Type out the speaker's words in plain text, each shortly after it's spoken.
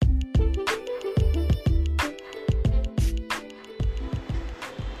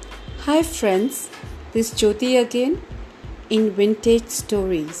Hi friends, this is Jyoti again in Vintage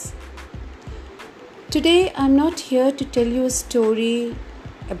Stories. Today I'm not here to tell you a story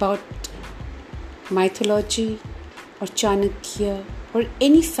about mythology or Chanakya or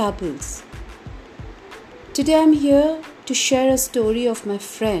any fables. Today I'm here to share a story of my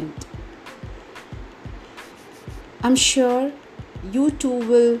friend. I'm sure you too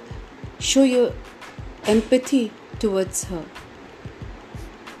will show your empathy towards her.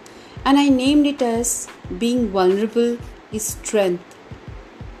 And I named it as Being Vulnerable is Strength.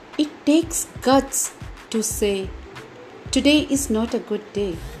 It takes guts to say, today is not a good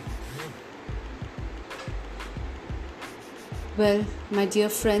day. Well, my dear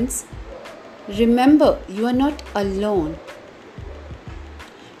friends, remember you are not alone.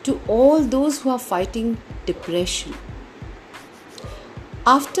 To all those who are fighting depression,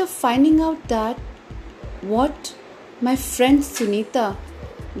 after finding out that what my friend Sunita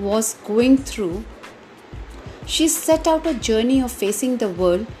was going through, she set out a journey of facing the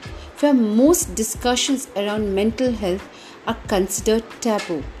world where most discussions around mental health are considered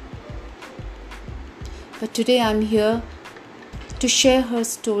taboo. But today I'm here to share her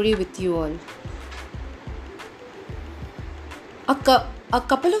story with you all. A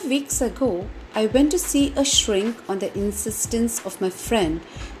couple of weeks ago, I went to see a shrink on the insistence of my friend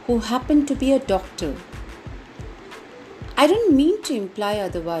who happened to be a doctor. I don't mean to imply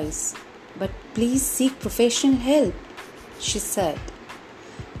otherwise, but please seek professional help, she said.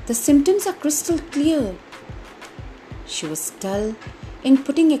 The symptoms are crystal clear. She was dull in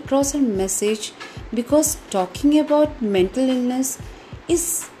putting across her message because talking about mental illness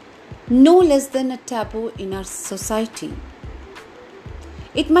is no less than a taboo in our society.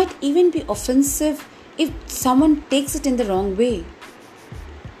 It might even be offensive if someone takes it in the wrong way.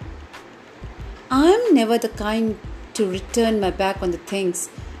 I am never the kind to return my back on the things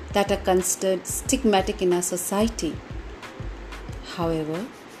that are considered stigmatic in our society. However,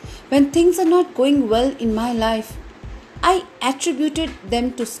 when things are not going well in my life, I attributed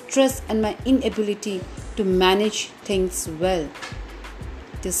them to stress and my inability to manage things well.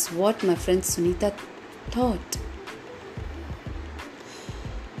 This is what my friend Sunita thought.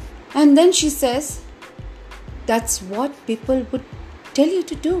 And then she says, that's what people would tell you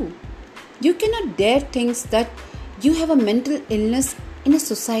to do. You cannot dare things that you have a mental illness in a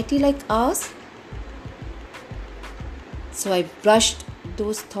society like ours. So I brushed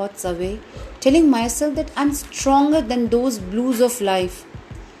those thoughts away, telling myself that I'm stronger than those blues of life.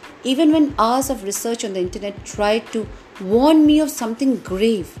 Even when hours of research on the internet tried to warn me of something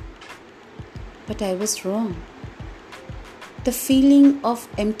grave. But I was wrong. The feeling of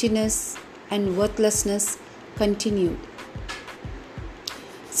emptiness and worthlessness continued.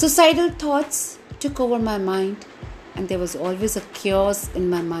 Suicidal thoughts took over my mind, and there was always a chaos in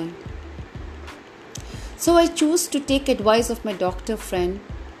my mind. So I chose to take advice of my doctor friend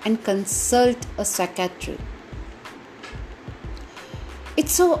and consult a psychiatrist.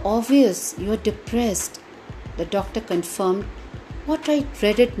 It's so obvious you are depressed, the doctor confirmed what I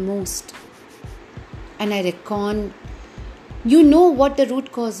dreaded most. And I reckon you know what the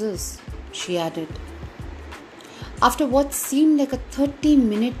root cause is, she added. After what seemed like a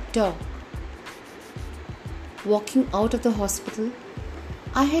 30-minute talk, walking out of the hospital,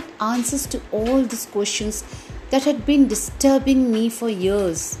 I had answers to all these questions that had been disturbing me for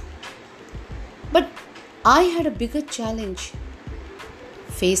years. But I had a bigger challenge.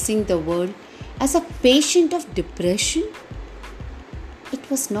 Facing the world as a patient of depression, it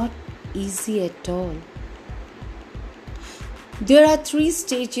was not easy at all. There are 3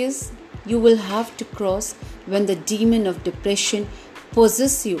 stages you will have to cross when the demon of depression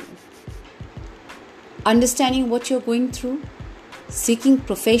possesses you. Understanding what you're going through, seeking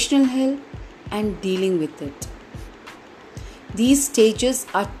professional help, and dealing with it. These stages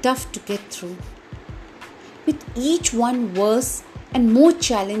are tough to get through, with each one worse and more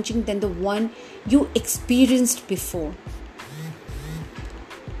challenging than the one you experienced before.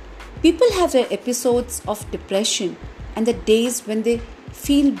 People have their episodes of depression and the days when they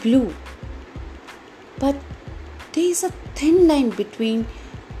feel blue. But there is a thin line between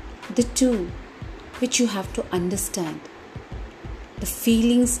the two, which you have to understand. The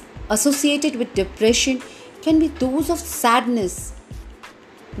feelings associated with depression can be those of sadness,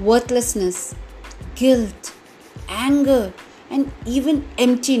 worthlessness, guilt, anger, and even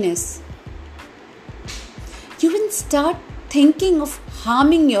emptiness. You will start thinking of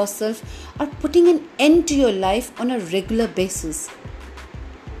harming yourself or putting an end to your life on a regular basis.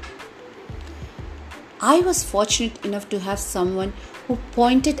 I was fortunate enough to have someone who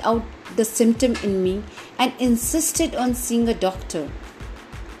pointed out the symptom in me and insisted on seeing a doctor.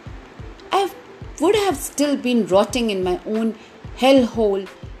 would have still been rotting in my own hellhole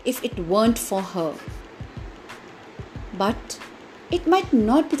if it weren't for her. But it might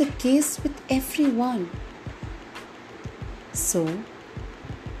not be the case with everyone. So,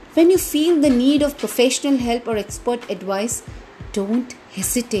 when you feel the need of professional help or expert advice, don't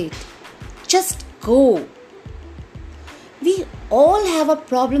hesitate. Just go. We all have our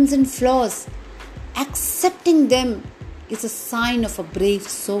problems and flaws. Accepting them is a sign of a brave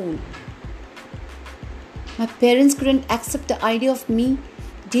soul. My parents couldn't accept the idea of me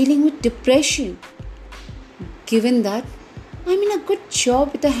dealing with depression. Given that I'm in a good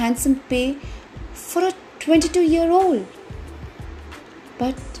job with a handsome pay for a 22-year-old.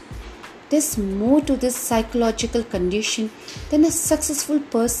 But there's more to this psychological condition than a successful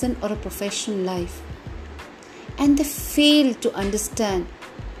person or a professional life. And they failed to understand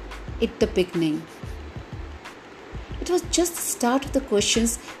it at the beginning. It was just the start of the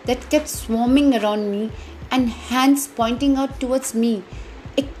questions that kept swarming around me and hands pointing out towards me,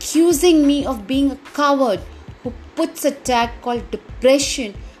 accusing me of being a coward who puts a tag called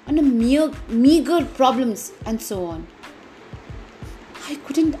depression on a meager problems and so on. I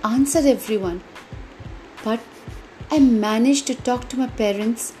couldn't answer everyone, but I managed to talk to my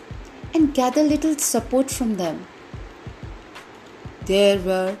parents and gather little support from them. There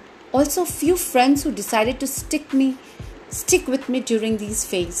were also a few friends who decided to stick with me during these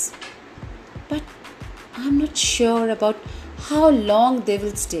phases. But I'm not sure about how long they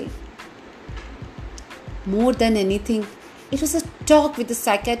will stay. More than anything, it was a talk with the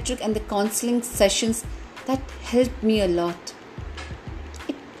psychiatric and the counseling sessions that helped me a lot.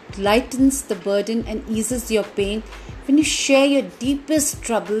 It lightens the burden and eases your pain when you share your deepest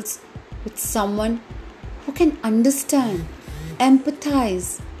troubles with someone who can understand,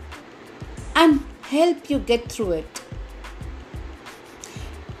 empathize, and help you get through it.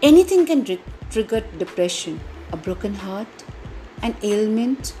 Anything can trigger depression, a broken heart, an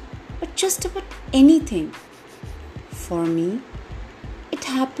ailment, or just about anything. For me, it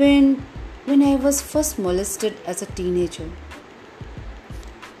happened when I was first molested as a teenager,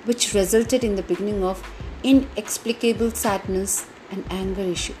 which resulted in the beginning of inexplicable sadness and anger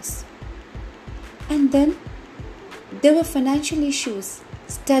issues. And then there were financial issues,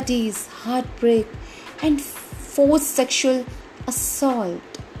 studies, heartbreak, and forced sexual assault,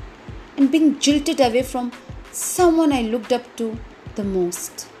 and being jilted away from someone I looked up to the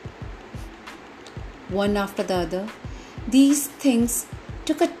most. One after the other, these things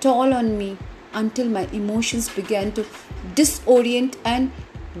took a toll on me until my emotions began to disorient and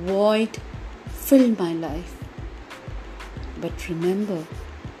void fill my life. But remember,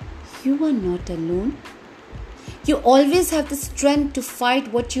 you are not alone. You always have the strength to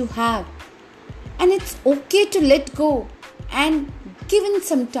fight what you have. And it's okay to let go and give in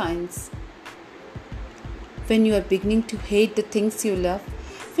sometimes. When you are beginning to hate the things you love,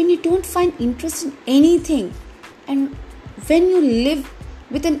 when you don't find interest in anything, and when you live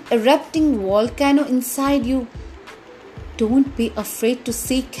with an erupting volcano inside you, don't be afraid to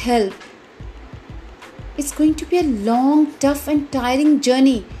seek help. It's going to be a long, tough and tiring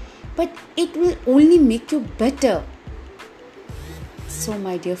journey, but it will only make you better. So,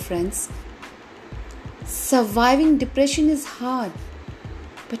 my dear friends, surviving depression is hard,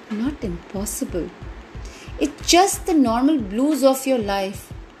 but not impossible. It's just the normal blues of your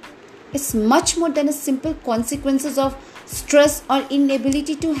life. It's much more than a simple consequences of stress or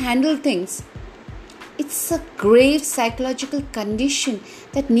inability to handle things. It's a grave psychological condition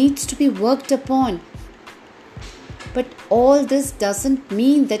that needs to be worked upon. But all this doesn't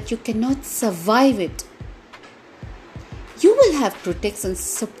mean that you cannot survive it. You will have critics and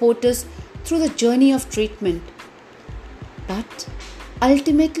supporters through the journey of treatment. But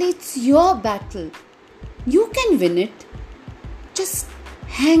ultimately, it's your battle. You can win it. Just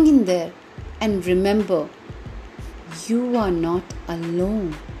hang in there and remember, you are not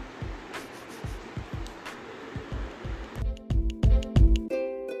alone.